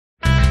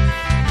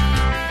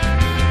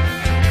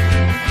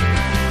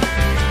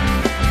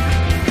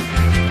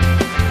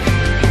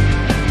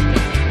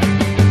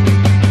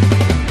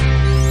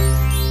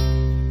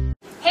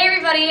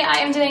I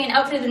am doing an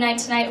outfit of the night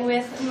tonight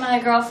with my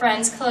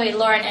girlfriends Chloe,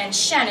 Lauren, and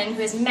Shannon,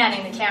 who is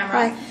manning the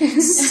camera.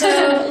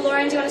 So,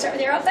 Lauren, do you want to start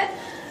with your outfit?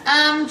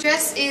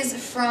 Dress is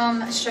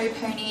from Show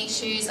Pony,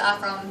 shoes are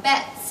from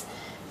Betts,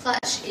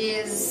 clutch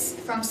is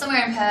from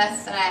somewhere in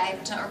Perth that I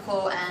do not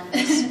recall, and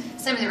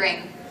same with the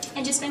ring.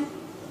 And just spin.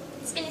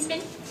 Spinny,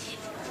 spin.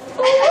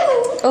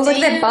 Oh, look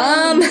at that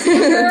bum!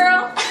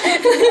 Girl!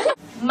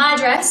 My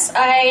dress,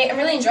 I am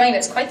really enjoying it.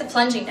 It's quite the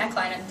plunging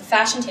neckline, and the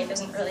fashion tape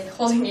isn't really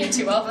holding me in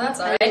too well, but that's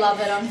alright. I love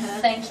it on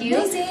her. Thank you.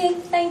 Amazing.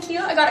 Thank you.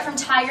 I got it from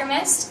Tiger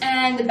Mist,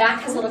 and the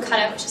back has a little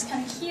cutout, which is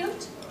kind of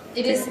cute.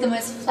 It is the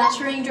most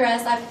flattering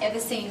dress I've ever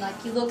seen. Like,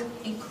 you look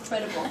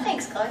incredible.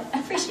 Thanks, Chloe. I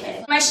appreciate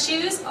it. My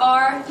shoes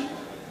are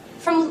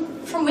from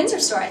Windsor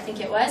store, I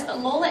think it was, but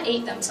Lola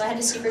ate them, so I had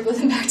to super glue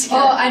them back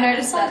together. Oh, I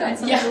noticed that.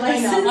 Yeah,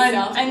 I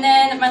know. And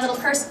then my little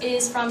purse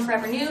is from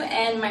Forever New,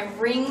 and my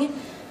ring,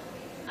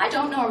 I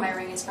don't know where my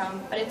ring is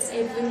from, but it's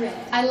a blue ring.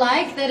 I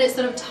like that it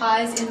sort of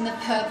ties in the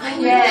purple.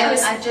 Yeah, I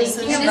was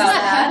thinking Isn't about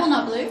that purple,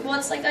 not blue? Well,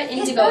 it's like that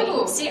It's indigo.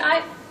 purple. See,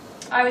 I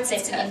would say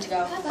it's an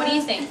indigo. What do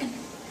you think?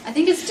 I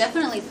think it's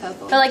definitely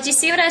purple. But like, do you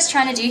see what I was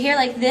trying to do here?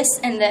 Like this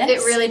and this?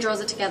 It really draws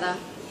it together.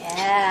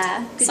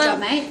 Yeah. Good job,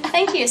 mate.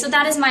 Thank you. So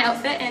that is my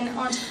outfit, and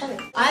on to Chloe.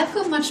 I've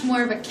got much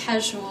more of a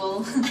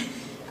casual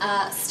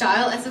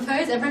style, I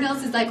suppose. Everyone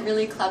else is like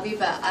really clubby,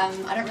 but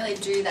I don't really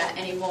do that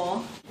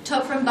anymore.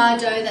 Top from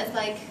Bardot that's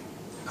like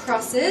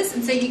crosses,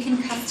 and so you can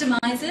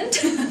customize it.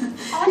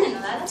 Oh, I didn't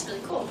know that. That's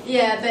really cool.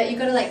 Yeah, but you've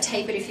got to like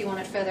tape it if you want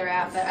it further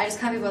out, but I just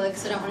can't be bothered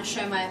because I don't want to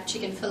show my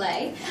chicken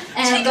fillet.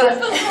 And I've got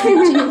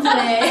chicken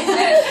fillet.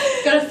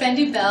 Got a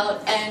Fendi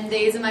belt, and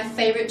these are my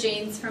favourite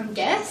jeans from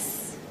Guess.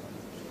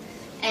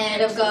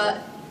 And I've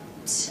got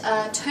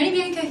Tony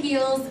Bianco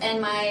heels and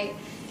my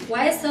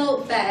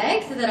YSL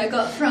bag that I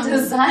got from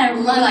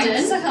London.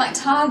 Like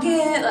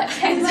Target.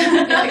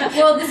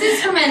 Well, this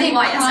is from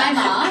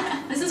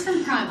Primark. This is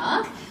from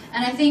Primark,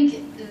 and I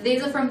think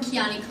these are from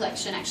Kiani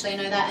collection. Actually, I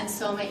know that, and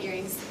so are my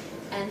earrings,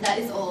 and that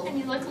is all. And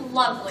you look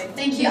lovely.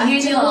 Thank you. I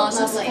feel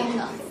lovely.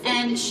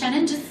 And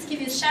Shannon, just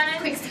give you a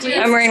quick squeeze.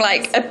 I'm wearing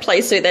like a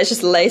play suit that's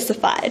just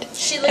lacified,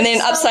 and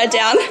then upside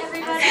down.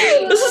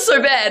 This is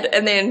so bad,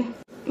 and then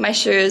my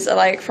shoes are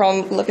like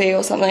from Lippy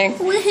or something.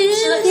 She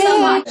looks so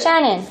much.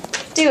 Shannon,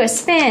 do a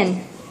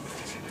spin.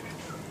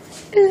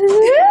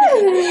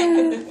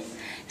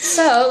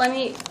 So let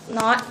me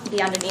not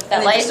be underneath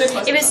that light.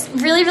 It was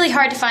really, really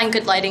hard to find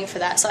good lighting for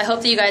that. So I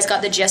hope that you guys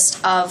got the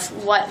gist of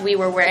what we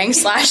were wearing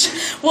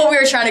 / what we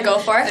were trying to go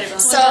for.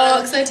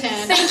 So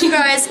thank you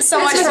guys so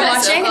much for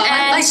watching,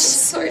 and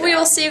we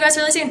will see you guys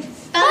really soon.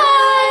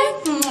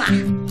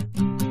 Bye.